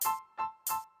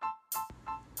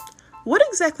What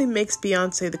exactly makes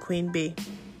Beyoncé the queen bee?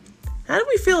 How do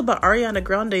we feel about Ariana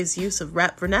Grande's use of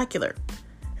rap vernacular?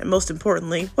 And most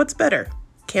importantly, what's better,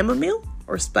 chamomile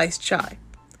or spiced chai?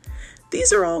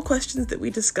 These are all questions that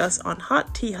we discuss on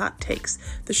Hot Tea Hot Takes,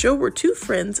 the show where two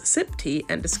friends sip tea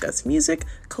and discuss music,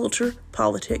 culture,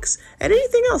 politics, and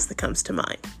anything else that comes to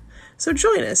mind. So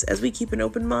join us as we keep an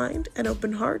open mind, an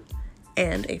open heart,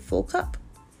 and a full cup.